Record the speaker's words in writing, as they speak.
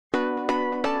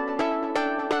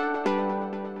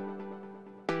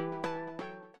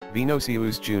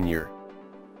Vinicius Jr.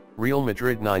 Real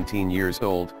Madrid, 19 years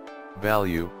old,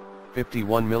 value,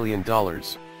 $51 million.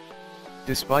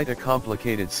 Despite a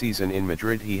complicated season in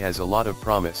Madrid, he has a lot of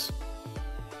promise.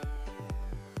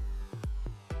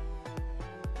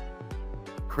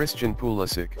 Christian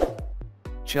Pulisic.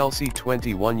 Chelsea,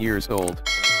 21 years old,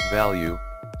 value,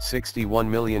 $61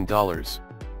 million.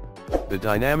 The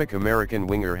dynamic American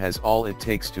winger has all it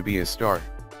takes to be a star.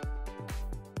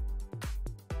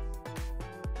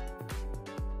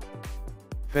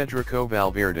 Federico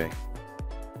Valverde.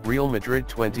 Real Madrid,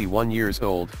 21 years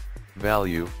old,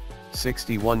 value,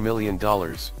 $61 million.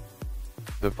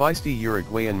 The feisty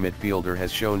Uruguayan midfielder has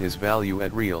shown his value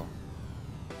at Real.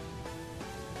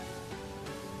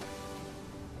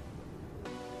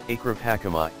 Achraf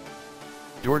Hakimi.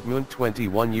 Dortmund,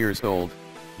 21 years old,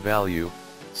 value,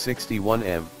 $61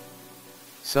 million.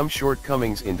 Some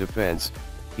shortcomings in defense,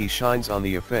 he shines on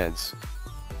the offense.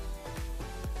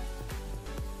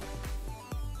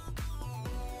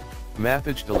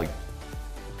 Matthijs de Ligt.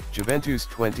 Juventus,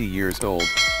 20 years old,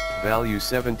 value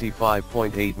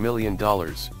 $75.8 million.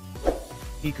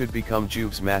 He could become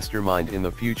Juve's mastermind in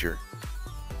the future.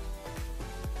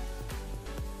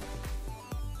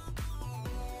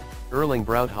 Erling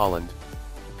Haaland.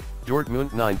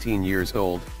 Dortmund, 19 years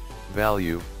old,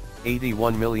 value,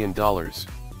 $81 million.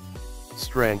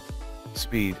 Strength,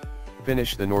 speed,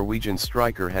 finish. The Norwegian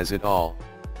striker has it all.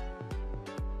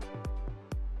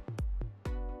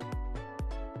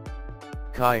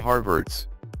 Kai Havertz.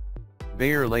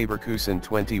 Bayer Leverkusen,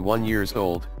 21 years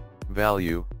old,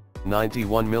 value,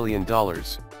 $91 million.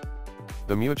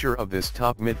 The future of this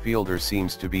top midfielder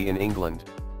seems to be in England.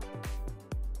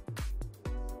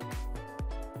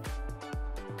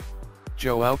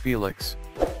 João Felix.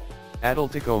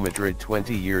 Atletico Madrid,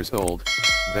 20 years old,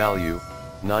 value,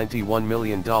 $91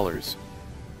 million.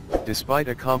 Despite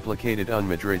a complicated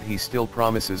Madrid, he still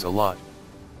promises a lot.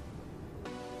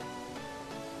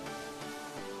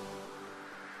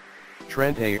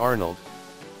 Trent Arnold.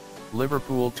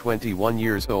 Liverpool, 21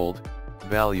 years old,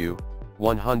 value,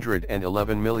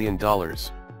 $111 million.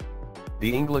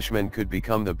 The Englishman could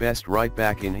become the best right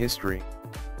back in history.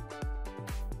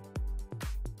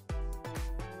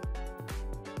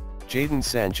 Jadon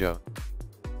Sancho.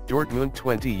 Dortmund,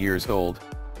 20 years old,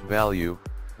 value,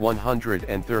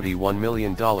 $131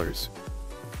 million.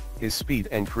 His speed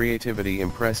and creativity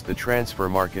impressed the transfer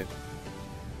market.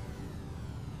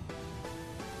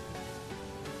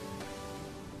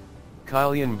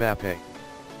 Kylian Mbappé.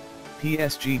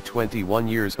 PSG, 21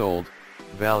 years old,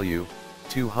 value,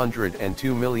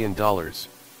 $202 million.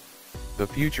 The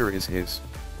future is his.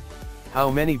 How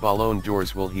many Ballon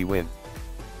d'Ors will he win?